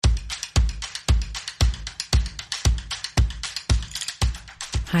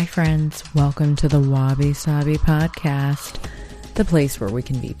Hi friends, welcome to the Wabi Sabi podcast, the place where we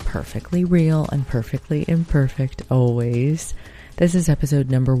can be perfectly real and perfectly imperfect always. This is episode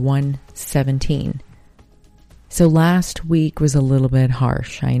number 117. So last week was a little bit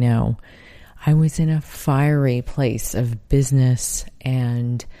harsh, I know. I was in a fiery place of business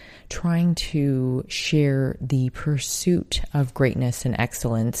and trying to share the pursuit of greatness and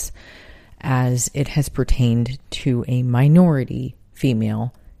excellence as it has pertained to a minority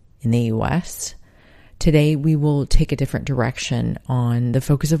female in the U.S. Today, we will take a different direction on the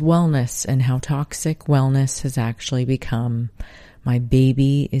focus of wellness and how toxic wellness has actually become. My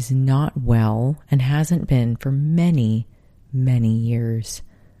baby is not well and hasn't been for many, many years.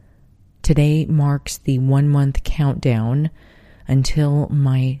 Today marks the 1-month countdown until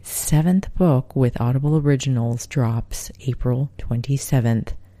my 7th book with Audible Originals drops April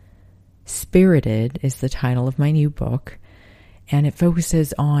 27th. Spirited is the title of my new book, and it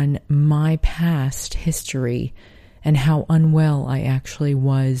focuses on my past history and how unwell I actually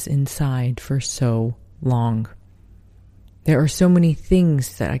was inside for so long. There are so many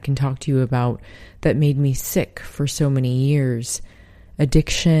things that I can talk to you about that made me sick for so many years.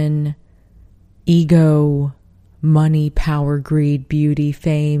 Addiction, ego, money, power, greed, beauty,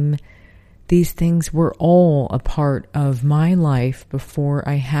 fame. These things were all a part of my life before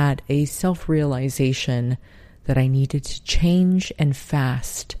I had a self-realization that I needed to change and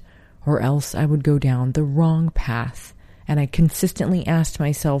fast, or else I would go down the wrong path. And I consistently asked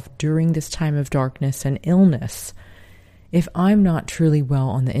myself during this time of darkness and illness, if I'm not truly well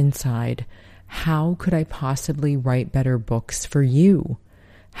on the inside, how could I possibly write better books for you?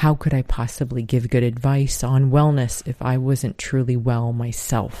 How could I possibly give good advice on wellness if I wasn't truly well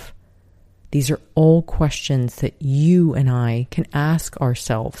myself? These are all questions that you and I can ask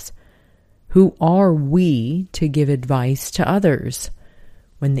ourselves. Who are we to give advice to others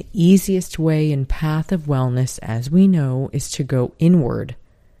when the easiest way and path of wellness, as we know, is to go inward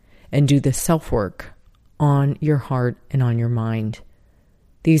and do the self-work on your heart and on your mind?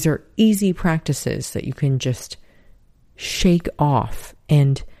 These are easy practices that you can just shake off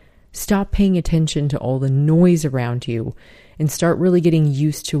and stop paying attention to all the noise around you and start really getting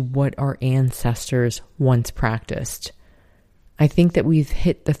used to what our ancestors once practiced. I think that we've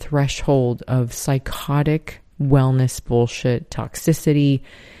hit the threshold of psychotic wellness bullshit, toxicity,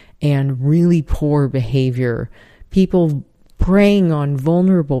 and really poor behavior. People preying on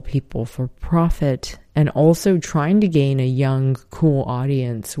vulnerable people for profit and also trying to gain a young, cool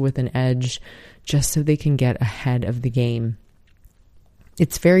audience with an edge just so they can get ahead of the game.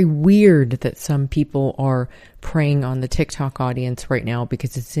 It's very weird that some people are preying on the TikTok audience right now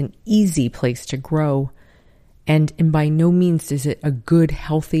because it's an easy place to grow. And by no means is it a good,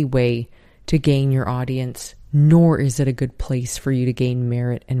 healthy way to gain your audience, nor is it a good place for you to gain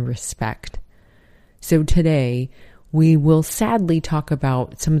merit and respect. So today, we will sadly talk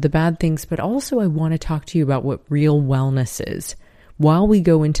about some of the bad things, but also I want to talk to you about what real wellness is. While we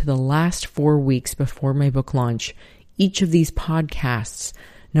go into the last 4 weeks before my book launch, each of these podcasts,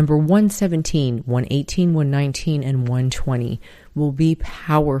 number 117, 118, 119, and 120, will be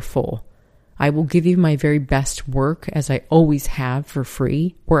powerful. I will give you my very best work, as I always have, for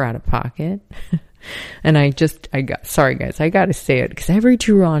free or out of pocket. And sorry guys, I got to say it, because every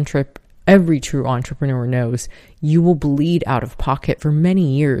true entrepreneur knows you will bleed out of pocket for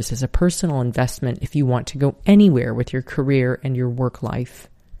many years as a personal investment if you want to go anywhere with your career and your work life.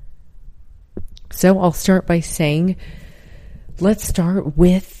 So I'll start by saying, let's start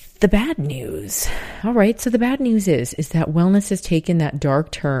with the bad news. All right, so the bad news is that wellness has taken that dark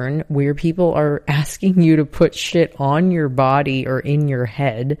turn where people are asking you to put shit on your body or in your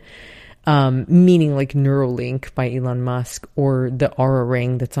head, meaning like Neuralink by Elon Musk, or the Oura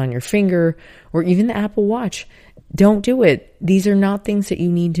Ring that's on your finger, or even the Apple Watch. Don't do it. These are not things that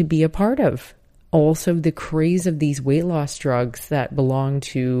you need to be a part of. Also, the craze of these weight loss drugs that belong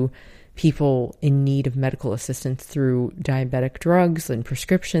to people in need of medical assistance through diabetic drugs and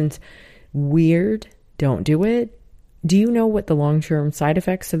prescriptions. Weird. Don't do it. Do you know what the long-term side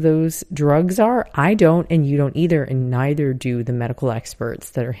effects of those drugs are? I don't, and you don't either, and neither do the medical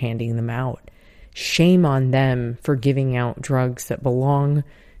experts that are handing them out. Shame on them for giving out drugs that belong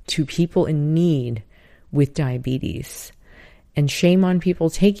to people in need with diabetes. And shame on people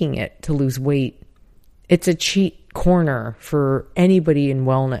taking it to lose weight. It's a cheat corner for anybody in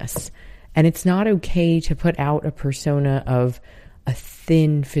wellness. And it's not okay to put out a persona of a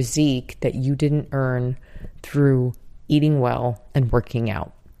thin physique that you didn't earn through eating well and working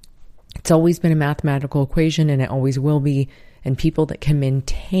out. It's always been a mathematical equation, and it always will be. And people that can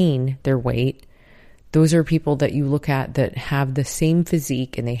maintain their weight, Those are people that you look at that have the same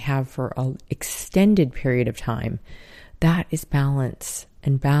physique and they have for an extended period of time. That is balance,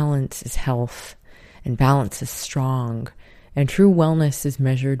 and balance is health, and balance is strong. And true wellness is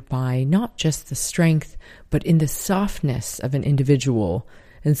measured by not just the strength, but in the softness of an individual.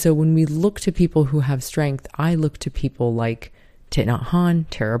 And so when we look to people who have strength, I look to people like Thich Nhat Hanh,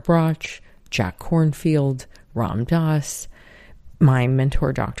 Tara Brach, Jack Kornfield, Ram Dass, my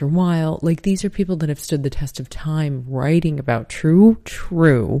mentor, Dr. Weil. Like, these are people that have stood the test of time writing about true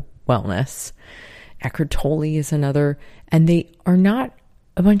wellness. Eckhart Tolle is another. And they are not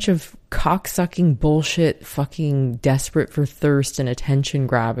a bunch of cocksucking bullshit, fucking desperate for thirst and attention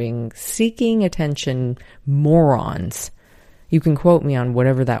grabbing, seeking attention morons. You can quote me on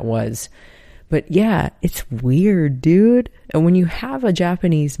whatever that was. But yeah, it's weird, dude. And when you have a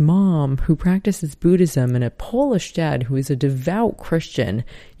Japanese mom who practices Buddhism and a Polish dad who is a devout Christian,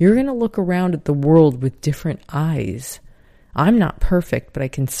 you're going to look around at the world with different eyes. I'm not perfect, but I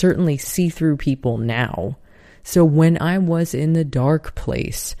can certainly see through people now. So when I was in the dark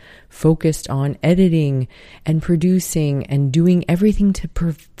place, focused on editing and producing and doing everything to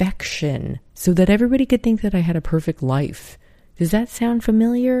perfection so that everybody could think that I had a perfect life. Does that sound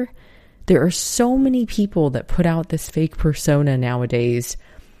familiar? There are so many people that put out this fake persona nowadays.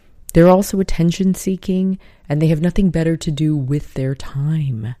 They're also attention seeking and they have nothing better to do with their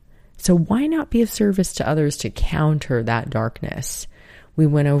time. So why not be of service to others to counter that darkness? We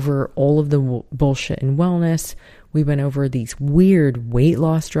went over all of the bullshit in wellness. We went over these weird weight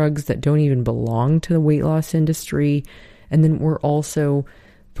loss drugs that don't even belong to the weight loss industry. And then we're also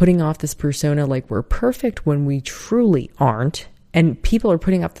putting off this persona like we're perfect when we truly aren't. And people are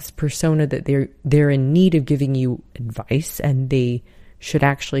putting up this persona that they're in need of giving you advice and they should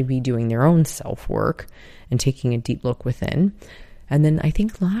actually be doing their own self-work and taking a deep look within. And then I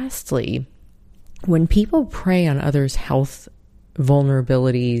think lastly, when people prey on others' health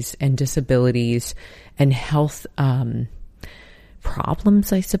vulnerabilities and disabilities and health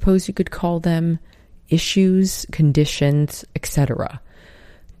problems, I suppose you could call them, issues, conditions, etc.,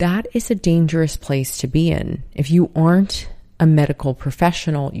 that is a dangerous place to be in. If you aren't a medical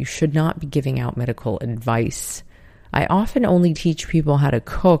professional, you should not be giving out medical advice. I often only teach people how to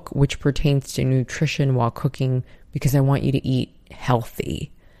cook, which pertains to nutrition while cooking, because I want you to eat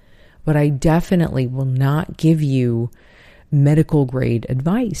healthy. But I definitely will not give you medical grade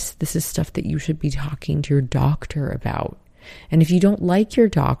advice. This is stuff that you should be talking to your doctor about. And if you don't like your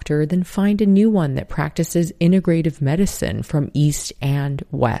doctor, then find a new one that practices integrative medicine from East and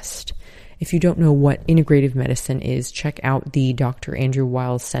West. If you don't know what integrative medicine is, check out the Dr. Andrew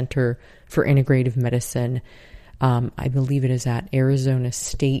Weil Center for Integrative Medicine. I believe it is at Arizona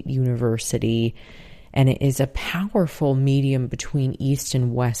State University, and it is a powerful medium between East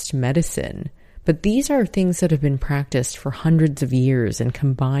and West medicine. But these are things that have been practiced for hundreds of years and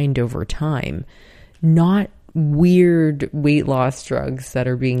combined over time, not weird weight loss drugs that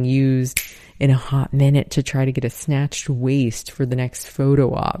are being used in a hot minute to try to get a snatched waist for the next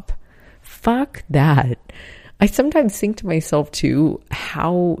photo op. Fuck that. I sometimes think to myself too,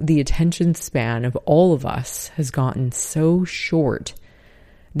 how the attention span of all of us has gotten so short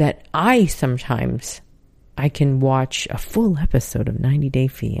that I can watch a full episode of 90 Day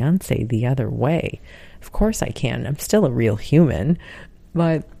Fiancé the other way. Of course I can. I'm still a real human.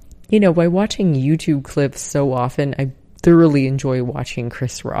 But, by watching YouTube clips so often, I thoroughly enjoy watching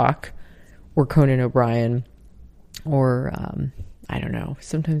Chris Rock or Conan O'Brien or, I don't know.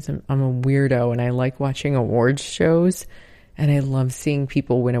 Sometimes I'm a weirdo and I like watching awards shows and I love seeing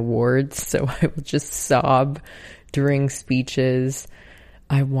people win awards. So I will just sob during speeches.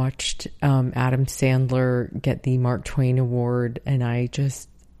 I watched Adam Sandler get the Mark Twain Award and I just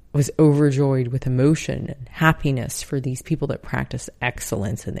was overjoyed with emotion and happiness for these people that practice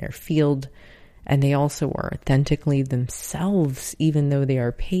excellence in their field. And they also are authentically themselves, even though they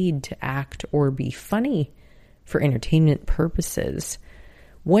are paid to act or be funny for entertainment purposes.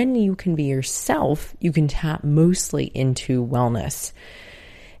 When you can be yourself, you can tap mostly into wellness.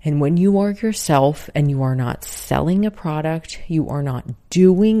 And when you are yourself and you are not selling a product, you are not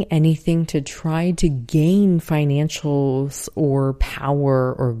doing anything to try to gain financials or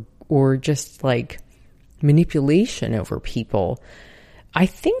power or just like manipulation over people, I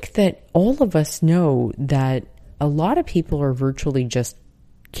think that all of us know that a lot of people are virtually just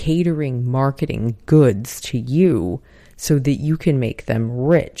catering marketing goods to you so that you can make them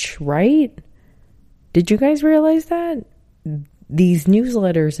rich, right? Did you guys realize that? These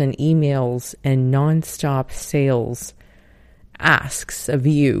newsletters and emails and nonstop sales asks of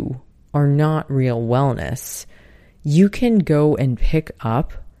you are not real wellness. You can go and pick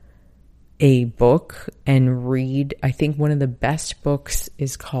up a book and read, I think one of the best books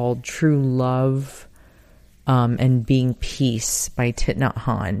is called True Love and Being Peace by Thich Nhat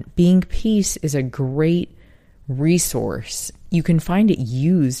Hanh. Being Peace is a great resource. You can find it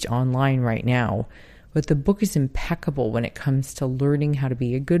used online right now, but the book is impeccable when it comes to learning how to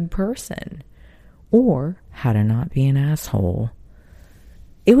be a good person or how to not be an asshole.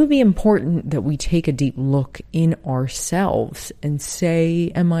 It would be important that we take a deep look in ourselves and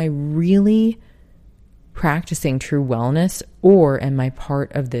say, am I really practicing true wellness, or am I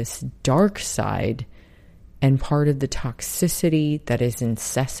part of this dark side and part of the toxicity that is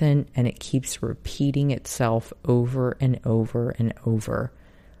incessant and it keeps repeating itself over and over and over?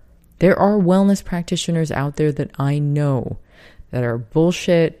 There are wellness practitioners out there that I know that are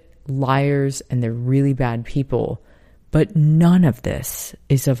bullshit, liars, and they're really bad people. But none of this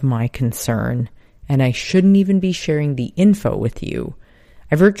is of my concern, and I shouldn't even be sharing the info with you.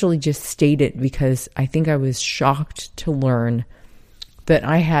 I virtually just state it because I think I was shocked to learn that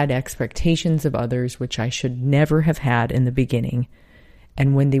I had expectations of others which I should never have had in the beginning.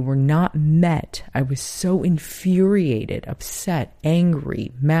 And when they were not met, I was so infuriated, upset,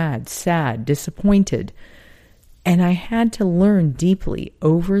 angry, mad, sad, disappointed. And I had to learn deeply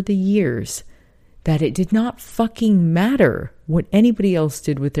over the years that it did not fucking matter what anybody else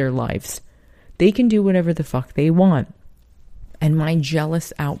did with their lives. They can do whatever the fuck they want. And my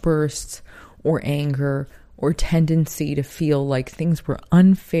jealous outbursts or anger or tendency to feel like things were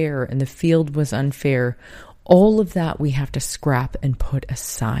unfair and the field was unfair, all of that we have to scrap and put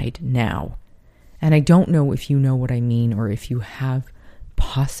aside now. And I don't know if you know what I mean or if you have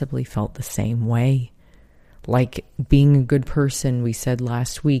possibly felt the same way. Like being a good person, we said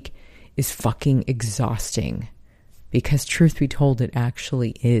last week, is fucking exhausting, because truth be told, it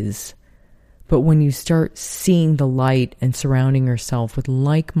actually is. But when you start seeing the light and surrounding yourself with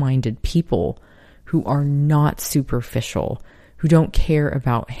like-minded people who are not superficial, who don't care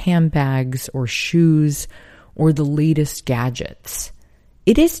about handbags or shoes or the latest gadgets,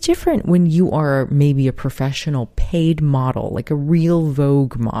 it is different when you are maybe a professional paid model, like a real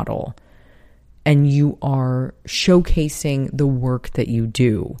Vogue model, and you are showcasing the work that you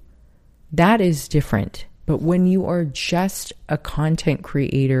do. That is different. But when you are just a content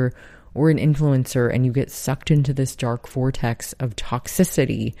creator or an influencer and you get sucked into this dark vortex of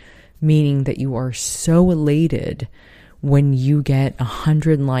toxicity, meaning that you are so elated when you get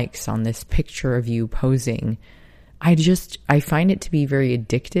 100 likes on this picture of you posing, I find it to be very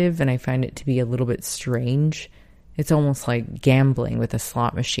addictive, and I find it to be a little bit strange. It's almost like gambling with a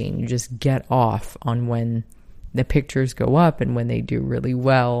slot machine. You just get off on when the pictures go up and when they do really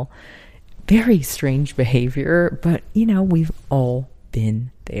well. Very strange behavior, but we've all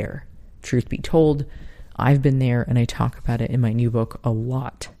been there. Truth be told, I've been there, and I talk about it in my new book a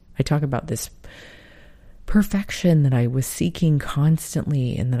lot. I talk about this perfection that I was seeking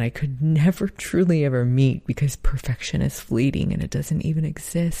constantly and that I could never truly ever meet because perfection is fleeting and it doesn't even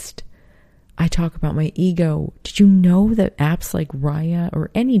exist. I talk about my ego. Did you know that apps like Raya,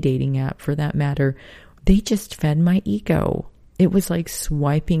 or any dating app for that matter, they just fed my ego? It was like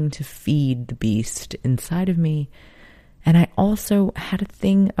swiping to feed the beast inside of me. And I also had a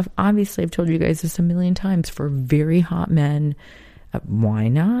thing of, obviously, I've told you guys this a million times, for very hot men. Why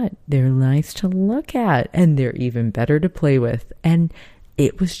not? They're nice to look at, and they're even better to play with. And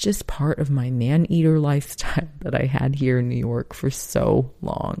it was just part of my man-eater lifestyle that I had here in New York for so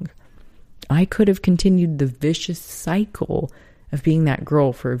long. I could have continued the vicious cycle of being that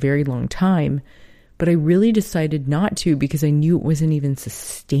girl for a very long time, but I really decided not to because I knew it wasn't even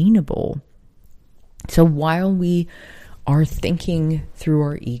sustainable. So while we are thinking through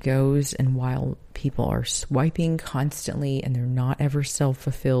our egos, and while people are swiping constantly and they're not ever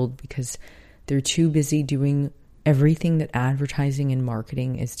self-fulfilled because they're too busy doing everything that advertising and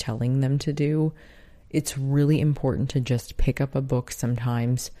marketing is telling them to do, it's really important to just pick up a book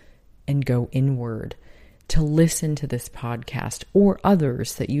sometimes and go inward, to listen to this podcast or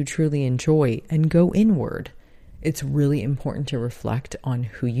others that you truly enjoy and go inward. It's really important to reflect on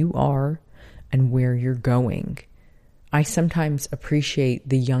who you are and where you're going. I sometimes appreciate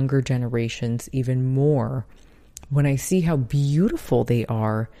the younger generations even more when I see how beautiful they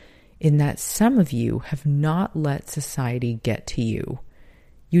are, in that some of you have not let society get to you.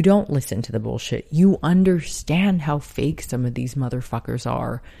 You don't listen to the bullshit. You understand how fake some of these motherfuckers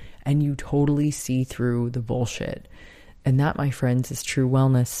are, and you totally see through the bullshit. And that, my friends, is true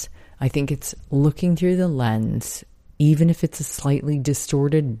wellness. I think it's looking through the lens, even if it's a slightly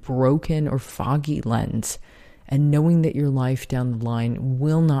distorted, broken, or foggy lens, and knowing that your life down the line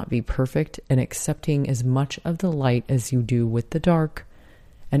will not be perfect, and accepting as much of the light as you do with the dark,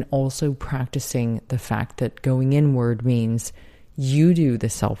 and also practicing the fact that going inward means you do the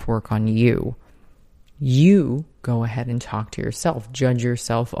self-work on you. You go ahead and talk to yourself, judge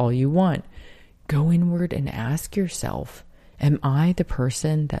yourself all you want. Go inward and ask yourself, am I the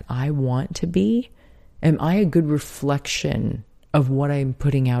person that I want to be? Am I a good reflection of what I'm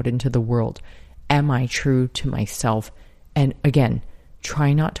putting out into the world? Am I true to myself? And again,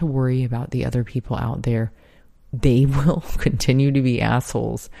 try not to worry about the other people out there. They will continue to be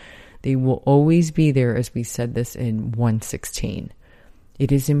assholes. They will always be there, as we said this in 116.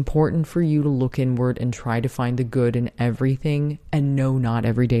 It is important for you to look inward and try to find the good in everything, and no, not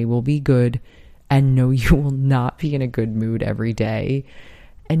every day will be good, and no, you will not be in a good mood every day.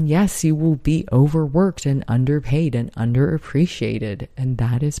 And yes, you will be overworked and underpaid and underappreciated, and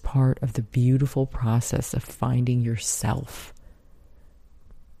that is part of the beautiful process of finding yourself.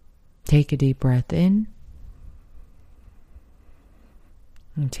 Take a deep breath in,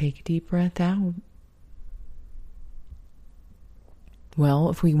 and take a deep breath out. Well,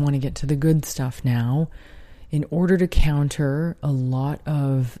 if we want to get to the good stuff now, in order to counter a lot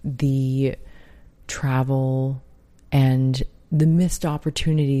of the travel and the missed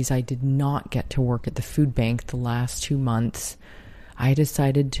opportunities, I did not get to work at the food bank the last 2 months. I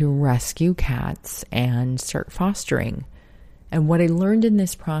decided to rescue cats and start fostering. And what I learned in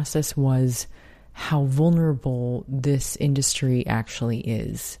this process was how vulnerable this industry actually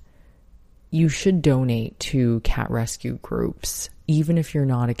is. You should donate to cat rescue groups, even if you're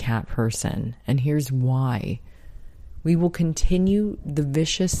not a cat person. And here's why. We will continue the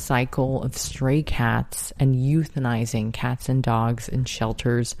vicious cycle of stray cats and euthanizing cats and dogs in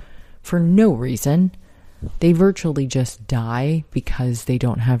shelters for no reason. They virtually just die because they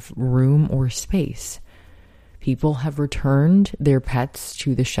don't have room or space. People have returned their pets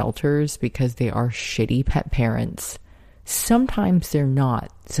to the shelters because they are shitty pet parents. Sometimes they're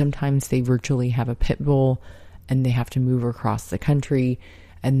not. Sometimes they virtually have a pit bull and they have to move across the country,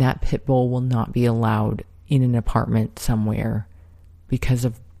 and that pit bull will not be allowed in an apartment somewhere because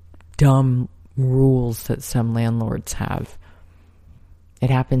of dumb rules that some landlords have. It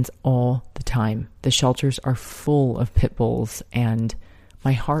happens all the time. The shelters are full of pit bulls, and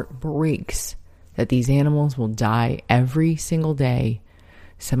my heart breaks that these animals will die every single day.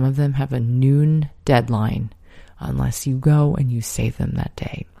 Some of them have a noon deadline unless you go and you save them that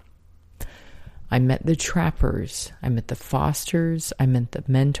day. I met the trappers, I met the fosters, I met the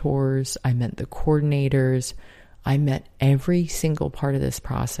mentors, I met the coordinators. I met every single part of this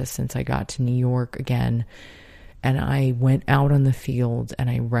process since I got to New York again. And I went out on the field and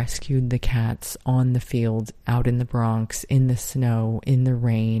I rescued the cats on the field, out in the Bronx, in the snow, in the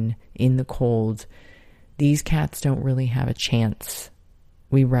rain, in the cold. These cats don't really have a chance.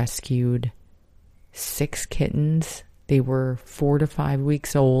 We rescued 6 kittens. They were 4 to 5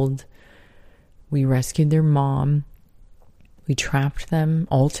 weeks old. We rescued their mom. We trapped them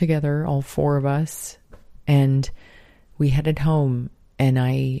all together, all 4 of us. And we headed home. And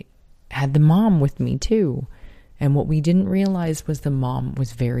I had the mom with me too. And what we didn't realize was the mom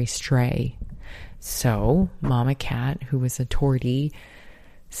was very stray. So Mama Cat, who was a tortie,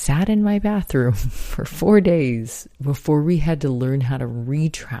 sat in my bathroom for 4 days before we had to learn how to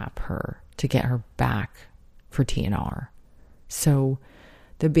retrap her to get her back for TNR. So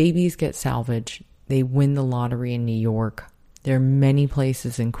the babies get salvaged. They win the lottery in New York. There are many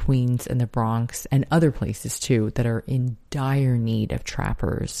places in Queens and the Bronx and other places too that are in dire need of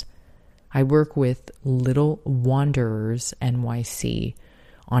trappers. I work with Little Wanderers NYC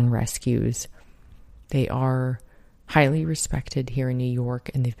on rescues. They are highly respected here in New York,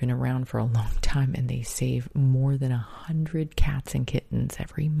 and they've been around for a long time, and they save more than 100 cats and kittens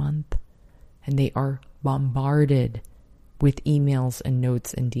every month. And they are bombarded with emails and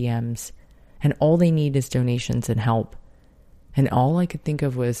notes and DMs, and all they need is donations and help. And all I could think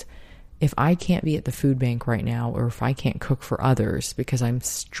of was, if I can't be at the food bank right now, or if I can't cook for others because I'm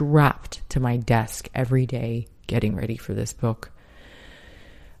strapped to my desk every day getting ready for this book,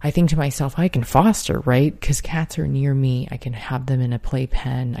 I think to myself, I can foster, right? Because cats are near me. I can have them in a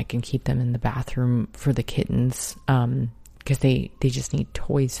playpen. I can keep them in the bathroom for the kittens because they just need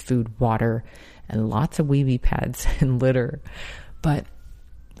toys, food, water, and lots of weeby pads and litter. But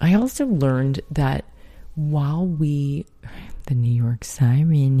I also learned that while the New York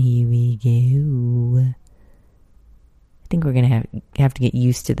siren, here we go. I think we're going to have to get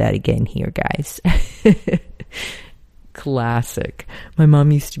used to that again here, guys. Classic. My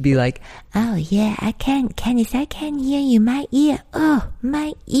mom used to be like, oh yeah, Candice, I can't hear you. My ear. Oh,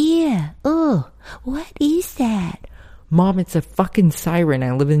 my ear. Oh, what is that? Mom, it's a fucking siren.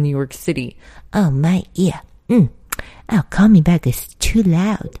 I live in New York City. Oh, my ear. Oh, call me back. It's too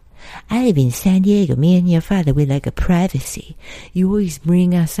loud. I live in San Diego. Me and your father, we like a privacy. You always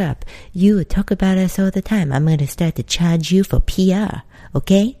bring us up. You talk about us all the time. I'm going to start to charge you for PR,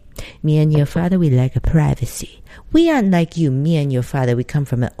 okay? Me and your father, we like a privacy. We aren't like you. Me and your father, we come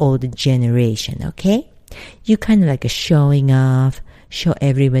from an older generation, okay? You kind of like a showing off, show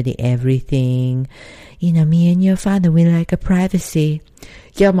everybody everything. You know, me and your father, we like a privacy.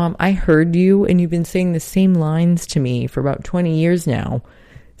 Yeah, Mom, I heard you, and you've been saying the same lines to me for about 20 years now.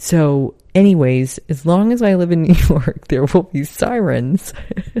 So, anyways, as long as I live in New York, there will be sirens.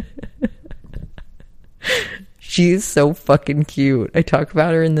 She's so fucking cute. I talk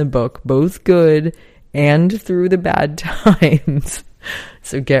about her in the book, both good and through the bad times.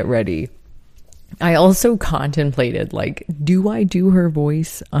 So get ready. I also contemplated, like, do I do her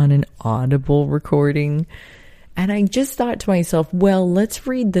voice on an Audible recording? And I just thought to myself, well, let's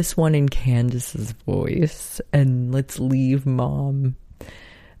read this one in Candace's voice and let's leave Mom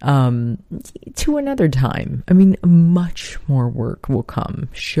to another time. I mean, much more work will come.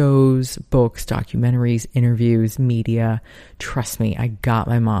 Shows, books, documentaries, interviews, media. Trust me, I got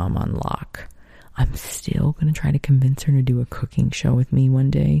my mom on lock. I'm still going to try to convince her to do a cooking show with me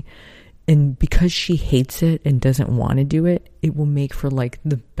one day. And because she hates it and doesn't want to do it, it will make for like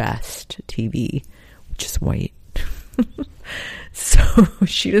the best TV. Just wait. So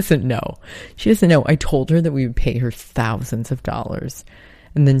she doesn't know. She doesn't know. I told her that we would pay her thousands of dollars.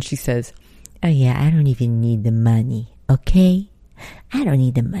 And then she says, oh yeah, I don't even need the money, okay? I don't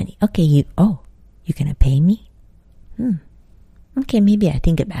need the money. Okay, you're gonna pay me? Okay, maybe I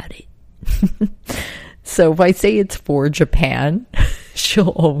think about it. So if I say it's for Japan, she'll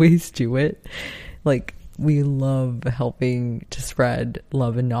always do it. Like, we love helping to spread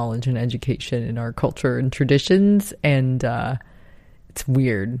love and knowledge and education in our culture and traditions. And it's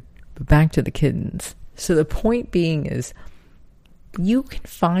weird. But back to the kittens. So the point being is, you can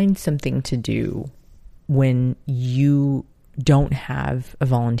find something to do when you don't have a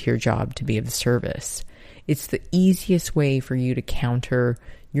volunteer job to be of service. It's the easiest way for you to counter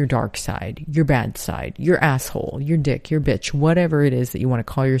your dark side, your bad side, your asshole, your dick, your bitch, whatever it is that you want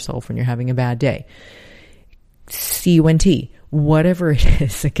to call yourself when you're having a bad day. CUNT, whatever it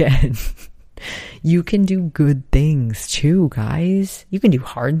is, again. You can do good things too, guys. You can do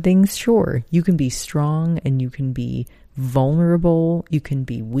hard things, sure. You can be strong and you can be vulnerable. You can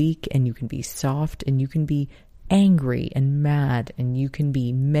be weak and you can be soft and you can be angry and mad and you can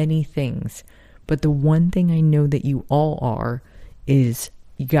be many things. But the one thing I know that you all are is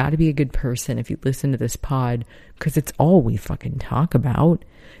you got to be a good person if you listen to this pod, because it's all we fucking talk about.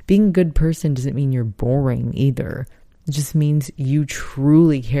 Being a good person doesn't mean you're boring either. It just means you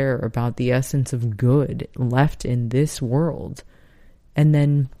truly care about the essence of good left in this world. And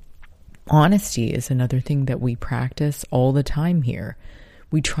then honesty is another thing that we practice all the time here.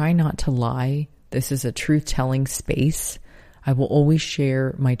 We try not to lie. This is a truth-telling space. I will always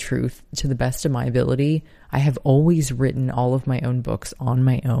share my truth to the best of my ability. I have always written all of my own books on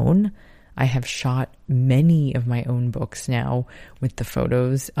my own. I have shot many of my own books now with the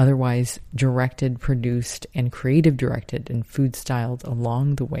photos, otherwise directed, produced, and creative directed and food styled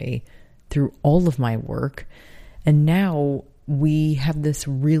along the way through all of my work. And now we have this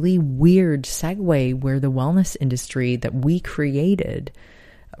really weird segue where the wellness industry that we created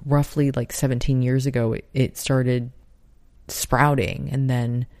roughly like 17 years ago, it started sprouting, and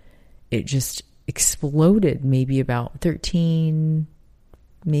then it just exploded maybe about 13,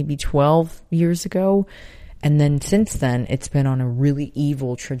 maybe 12 years ago. And then since then, it's been on a really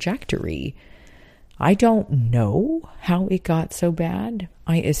evil trajectory. I don't know how it got so bad.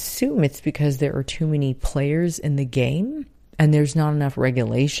 I assume it's because there are too many players in the game and there's not enough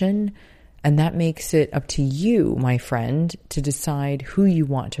regulation. And that makes it up to you, my friend, to decide who you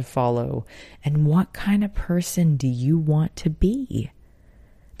want to follow and what kind of person do you want to be.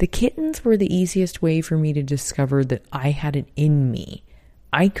 The kittens were the easiest way for me to discover that I had it in me.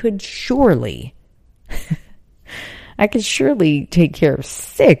 I could surely take care of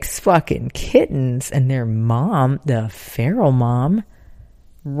 6 fucking kittens and their mom, the feral mom,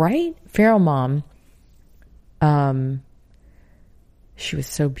 right? Feral mom. She was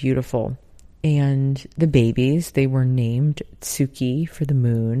so beautiful. And the babies, they were named Tsuki for the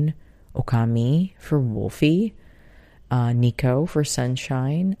moon, Okami for Wolfie, Nico for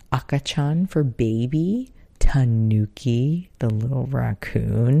sunshine, Akachan for baby, Tanuki, the little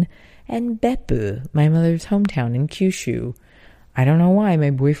raccoon, and Beppu, my mother's hometown in Kyushu. I don't know why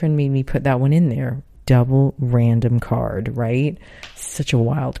my boyfriend made me put that one in there. Double random card, right? Such a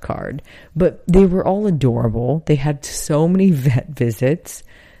wild card. But they were all adorable. They had so many vet visits.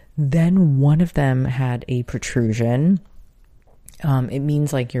 Then one of them had a protrusion. It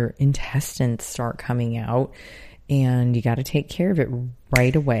means like your intestines start coming out and you got to take care of it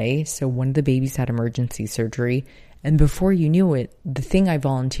right away. So one of the babies had emergency surgery. And before you knew it, the thing I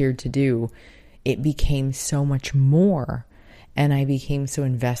volunteered to do, it became so much more. And I became so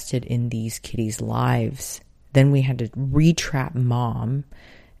invested in these kitties' lives. Then we had to retrap mom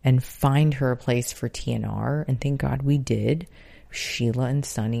and find her a place for TNR. And thank God we did. Sheila and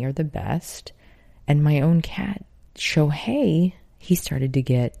Sunny are the best. And my own cat, Shohei, he started to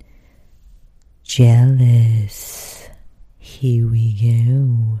get jealous. Here we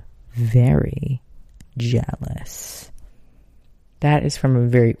go. Very jealous. That is from a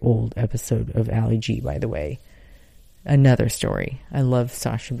very old episode of Ali G, by the way. Another story. I love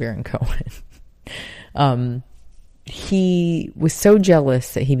Sacha Baron Cohen. He was so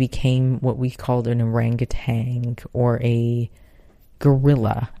jealous that he became what we called an orangutan or a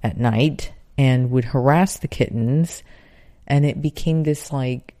gorilla at night and would harass the kittens. And it became this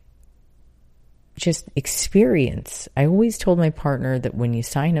like just experience. I always told my partner that when you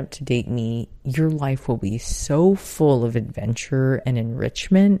sign up to date me, your life will be so full of adventure and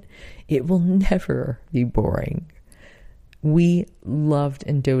enrichment. It will never be boring. We loved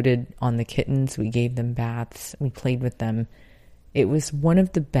and doted on the kittens. We gave them baths. We played with them. It was one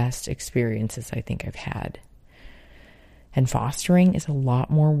of the best experiences I think I've had. And fostering is a lot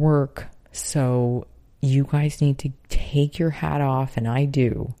more work. So you guys need to take your hat off, and I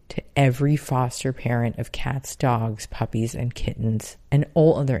do, to every foster parent of cats, dogs, puppies, and kittens, and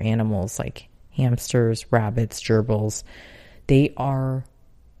all other animals like hamsters, rabbits, gerbils. They are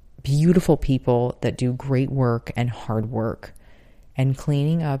beautiful people that do great work and hard work. And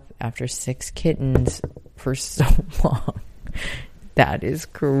cleaning up after 6 kittens for so long, that is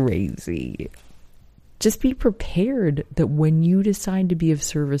crazy. Just be prepared that when you decide to be of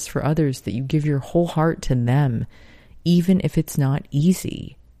service for others, that you give your whole heart to them, even if it's not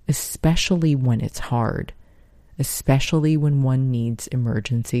easy, especially when it's hard, especially when one needs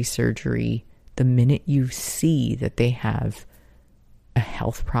emergency surgery the minute you see that they have a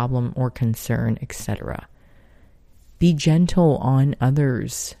health problem or concern, etc. Be gentle on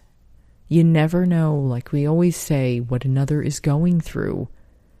others. You never know, like we always say, what another is going through.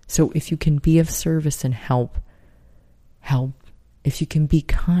 So if you can be of service and help. If you can be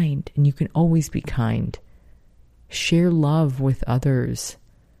kind, and you can always be kind. Share love with others.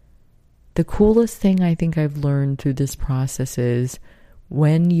 The coolest thing I think I've learned through this process is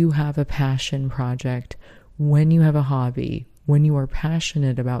when you have a passion project, when you have a hobby, when you are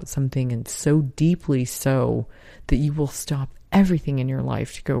passionate about something, and so deeply so that you will stop everything in your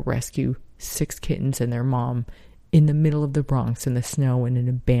life to go rescue 6 kittens and their mom in the middle of the Bronx in the snow in an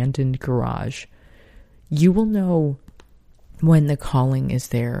abandoned garage. You will know when the calling is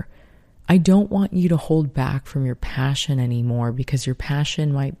there. I don't want you to hold back from your passion anymore, because your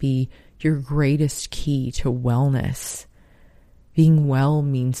passion might be your greatest key to wellness. Being well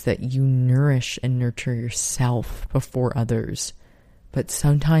means that you nourish and nurture yourself before others. But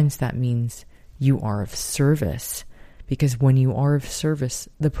sometimes that means you are of service, because when you are of service,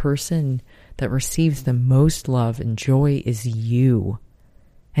 the person that receives the most love and joy is you.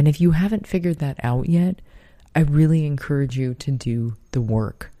 And if you haven't figured that out yet, I really encourage you to do the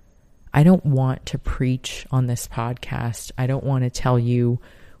work. I don't want to preach on this podcast. I don't want to tell you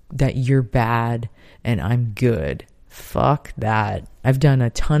that you're bad and I'm good. Fuck that. I've done a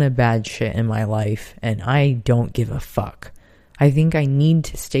ton of bad shit in my life and I don't give a fuck. I think I need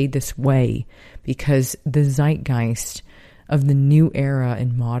to stay this way because the zeitgeist of the new era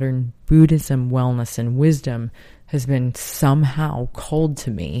in modern Buddhism, wellness, and wisdom has been somehow called to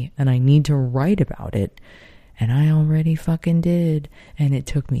me, and I need to write about it. And I already fucking did, and it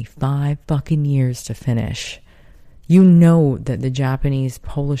took me 5 fucking years to finish. You know that the Japanese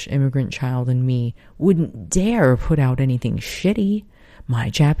Polish immigrant child in me wouldn't dare put out anything shitty. My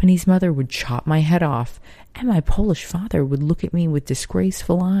Japanese mother would chop my head off, and my Polish father would look at me with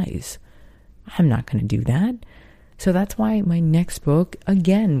disgraceful eyes. I'm not going to do that. So that's why my next book,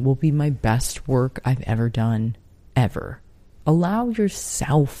 again, will be my best work I've ever done, ever. Allow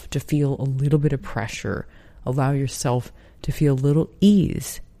yourself to feel a little bit of pressure. Allow yourself to feel a little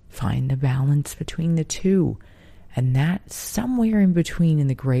ease. Find the balance between the two. And that somewhere in between in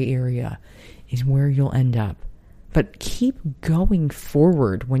the gray area is where you'll end up. But keep going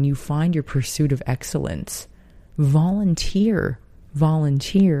forward when you find your pursuit of excellence. Volunteer.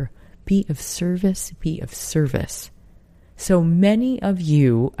 Be of service, be of service. So many of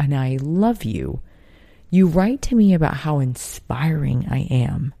you, and I love you, you write to me about how inspiring I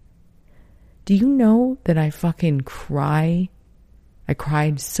am. Do you know that I fucking cry? I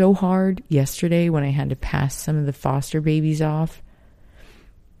cried so hard yesterday when I had to pass some of the foster babies off.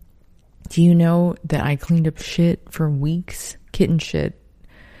 Do you know that I cleaned up shit for weeks? Kitten shit.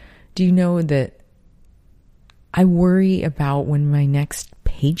 Do you know that I worry about when my next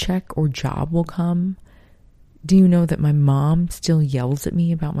paycheck or job will come? Do you know that my mom still yells at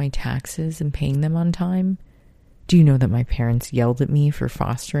me about my taxes and paying them on time? Do you know that my parents yelled at me for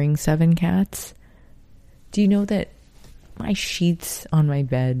fostering 7 cats? Do you know that my sheets on my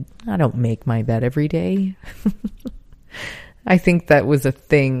bed, I don't make my bed every day. I think that was a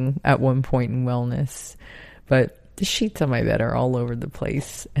thing at one point in wellness, but the sheets on my bed are all over the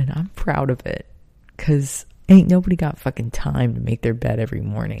place and I'm proud of it because ain't nobody got fucking time to make their bed every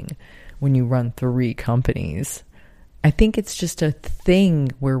morning when you run 3 companies. I think it's just a thing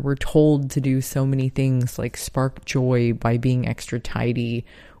where we're told to do so many things like spark joy by being extra tidy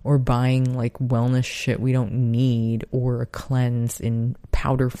or buying like wellness shit we don't need, or a cleanse in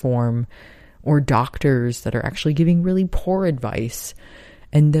powder form, or doctors that are actually giving really poor advice.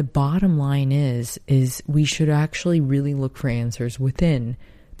 And the bottom line is we should actually really look for answers within,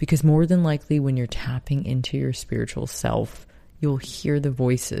 because more than likely when you're tapping into your spiritual self, you'll hear the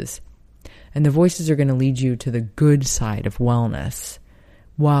voices. And the voices are going to lead you to the good side of wellness.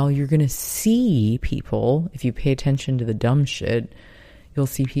 While you're going to see people, if you pay attention to the dumb shit, you'll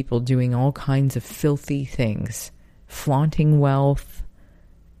see people doing all kinds of filthy things, flaunting wealth,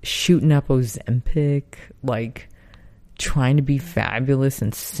 shooting up Ozempic, like trying to be fabulous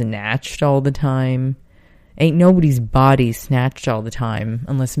and snatched all the time. Ain't nobody's body snatched all the time,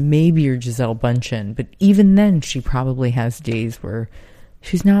 unless maybe you're Gisele Bündchen. But even then, she probably has days where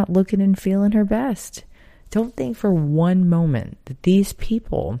she's not looking and feeling her best. Don't think for one moment that these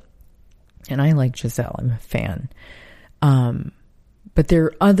people, and I like Gisele, I'm a fan, but there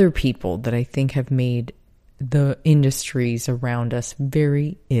are other people that I think have made the industries around us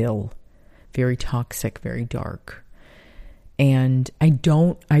very ill, very toxic, very dark. And I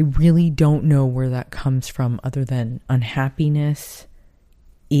really don't know where that comes from other than unhappiness,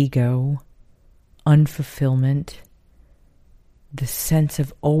 ego, unfulfillment, the sense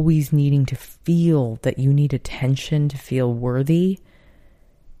of always needing to feel that you need attention to feel worthy,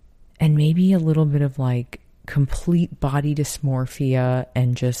 and maybe a little bit of like complete body dysmorphia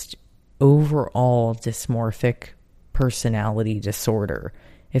and just overall dysmorphic personality disorder,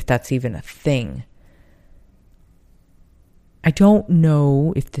 if that's even a thing. I don't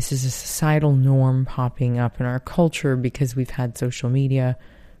know if this is a societal norm popping up in our culture because we've had social media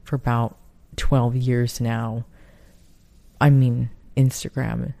for about 12 years now. I mean,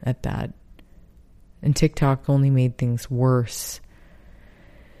 Instagram at that. And TikTok only made things worse.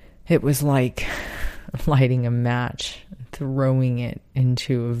 It was like lighting a match, throwing it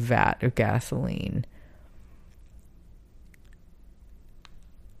into a vat of gasoline.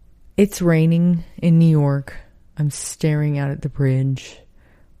 It's raining in New York. I'm staring out at the bridge,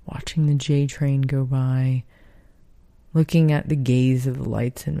 watching the J train go by, looking at the gaze of the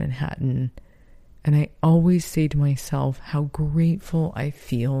lights in Manhattan. And I always say to myself how grateful I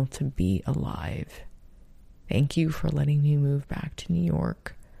feel to be alive. Thank you for letting me move back to New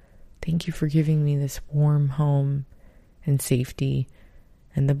York. Thank you for giving me this warm home and safety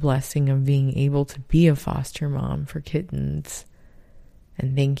and the blessing of being able to be a foster mom for kittens.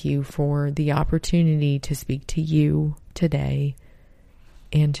 And thank you for the opportunity to speak to you today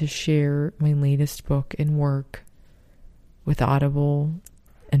and to share my latest book and work with Audible,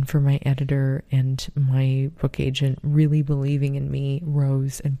 and for my editor and my book agent really believing in me,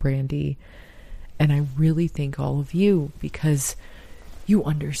 Rose and Brandy. And I really thank all of you because you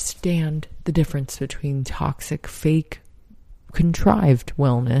understand the difference between toxic, fake, contrived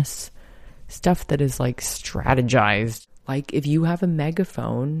wellness, stuff that is like strategized. Like if you have a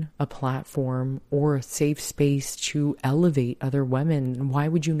megaphone, a platform, or a safe space to elevate other women, why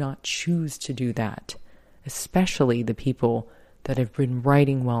would you not choose to do that? Especially the people that have been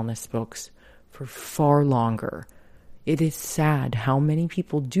writing wellness books for far longer. It is sad how many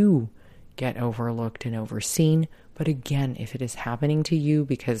people do get overlooked and overseen. But again, if it is happening to you,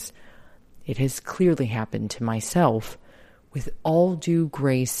 because it has clearly happened to myself, with all due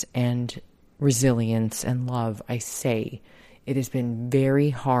grace and resilience and love, I say, it has been very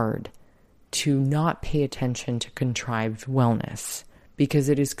hard to not pay attention to contrived wellness because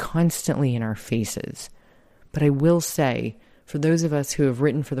it is constantly in our faces. But I will say, for those of us who have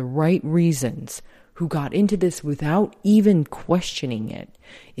written for the right reasons, who got into this without even questioning it,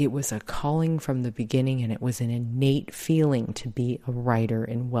 it was a calling from the beginning, and it was an innate feeling to be a writer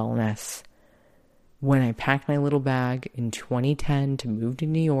in wellness. When I packed my little bag in 2010 to move to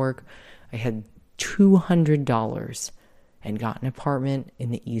New York, I had $200 and got an apartment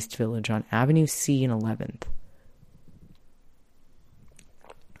in the East Village on Avenue C and 11th.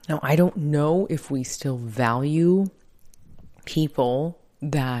 Now, I don't know if we still value people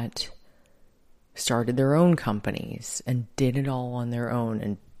that started their own companies and did it all on their own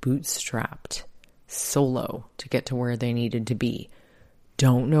and bootstrapped solo to get to where they needed to be.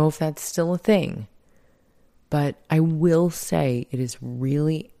 Don't know if that's still a thing. But I will say it is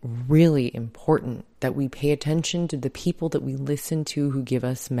really, really important that we pay attention to the people that we listen to who give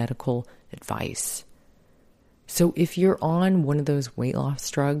us medical advice. So if you're on one of those weight loss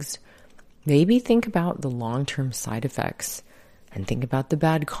drugs, maybe think about the long-term side effects and think about the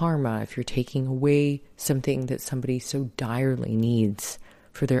bad karma if you're taking away something that somebody so direly needs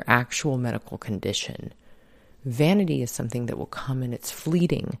for their actual medical condition. Vanity is something that will come and it's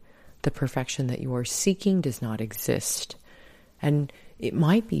fleeting. The perfection that you are seeking does not exist. And it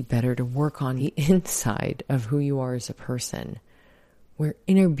might be better to work on the inside of who you are as a person, where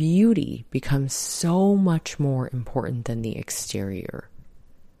inner beauty becomes so much more important than the exterior.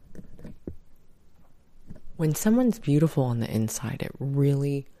 When someone's beautiful on the inside, it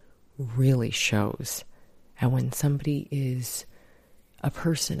really, really shows. And when somebody is a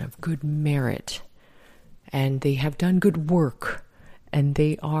person of good merit and they have done good work, and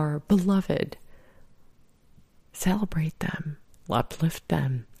they are beloved, celebrate them, uplift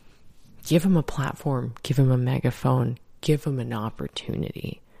them, give them a platform, give them a megaphone, give them an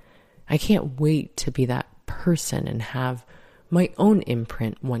opportunity. I can't wait to be that person and have my own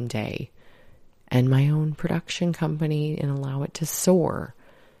imprint one day and my own production company and allow it to soar.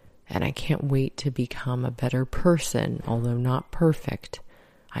 And I can't wait to become a better person, although not perfect.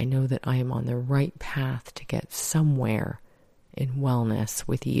 I know that I am on the right path to get somewhere in wellness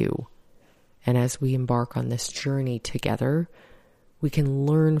with you. And as we embark on this journey together, we can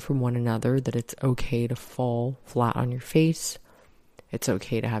learn from one another that it's okay to fall flat on your face. It's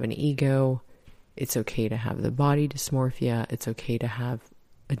okay to have an ego. It's okay to have the body dysmorphia. It's okay to have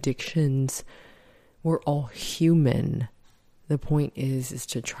addictions. We're all human. The point is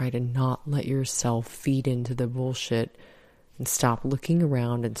to try to not let yourself feed into the bullshit and stop looking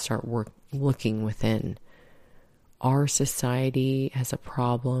around and start looking within. Our society has a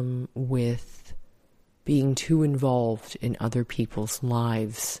problem with being too involved in other people's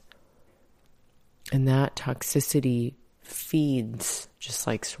lives. And that toxicity feeds, just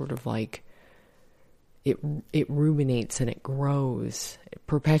like sort of like it ruminates and it grows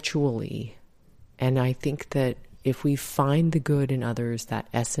perpetually. And I think that if we find the good in others, that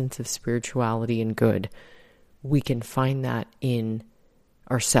essence of spirituality and good, we can find that in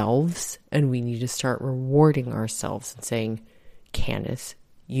ourselves, and we need to start rewarding ourselves and saying, Candace,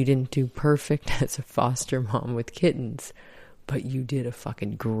 you didn't do perfect as a foster mom with kittens, but you did a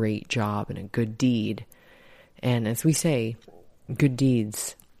fucking great job and a good deed. And as we say, good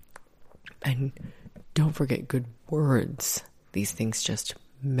deeds, and don't forget good words. These things just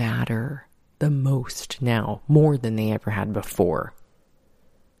matter the most now, more than they ever had before.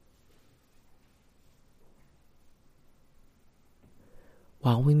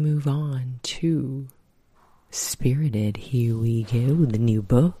 While we move on to Spirited, here we go, the new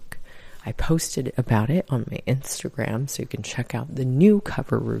book. I posted about it on my Instagram, so you can check out the new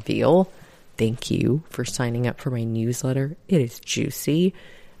cover reveal. Thank you for signing up for my newsletter. It is juicy,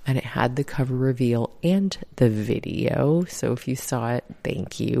 and it had the cover reveal and the video. So if you saw it,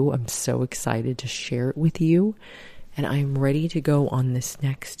 thank you. I'm so excited to share it with you. And I'm ready to go on this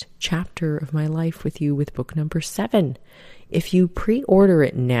next chapter of my life with you with book number 7. If you pre-order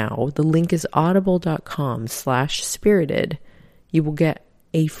it now, the link is audible.com/spirited. You will get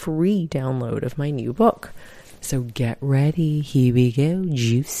a free download of my new book. So get ready. Here we go.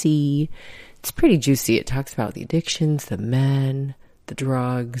 Juicy. It's pretty juicy. It talks about the addictions, the men, the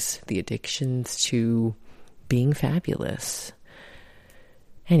drugs, the addictions to being fabulous.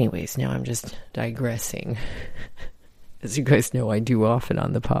 Anyways, now I'm just digressing. As you guys know, I do often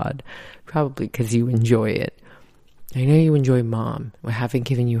on the pod, probably because you enjoy it. I know you enjoy Mom. I haven't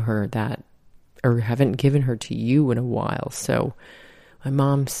given you her that, or haven't given her to you in a while. So my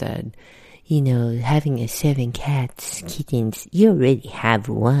mom said, you know, having 7 kittens, you already have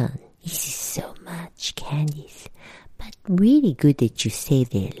one. This is so much, Candice. But really good that you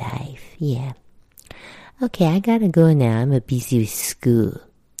saved their life. Yeah. Okay, I gotta go now. I'm busy with school.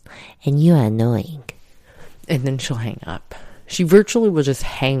 And you're annoying. And then she'll hang up. She virtually will just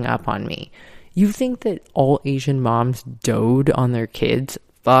hang up on me. You think that all Asian moms dote on their kids?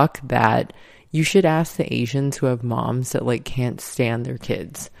 Fuck that. You should ask the Asians who have moms that like can't stand their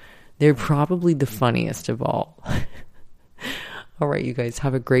kids. They're probably the funniest of all. All right, you guys,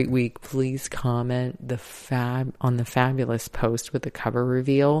 have a great week. Please comment on the fabulous post with the cover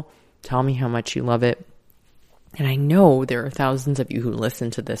reveal. Tell me how much you love it. And I know there are thousands of you who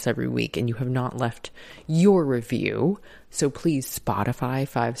listen to this every week and you have not left your review. So please, Spotify,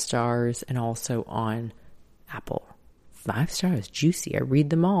 5 stars, and also on Apple. 5 stars, juicy. I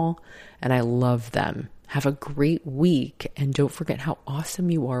read them all and I love them. Have a great week. And don't forget how awesome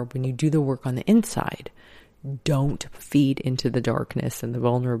you are when you do the work on the inside. Don't feed into the darkness and the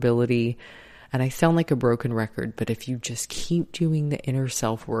vulnerability. And I sound like a broken record, but if you just keep doing the inner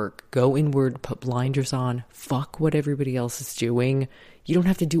self work, go inward, put blinders on, fuck what everybody else is doing. You don't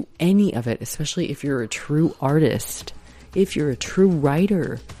have to do any of it, especially if you're a true artist, if you're a true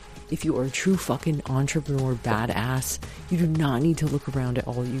writer, if you are a true fucking entrepreneur badass. You do not need to look around at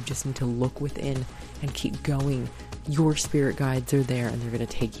all. You just need to look within and keep going. Your spirit guides are there and they're going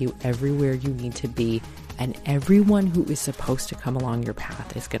to take you everywhere you need to be. And everyone who is supposed to come along your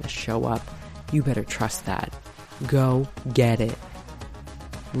path is going to show up. You better trust that. Go get it.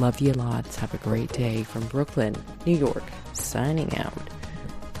 Love you lots. Have a great day from Brooklyn, New York. Signing out.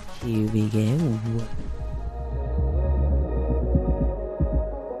 Here we go.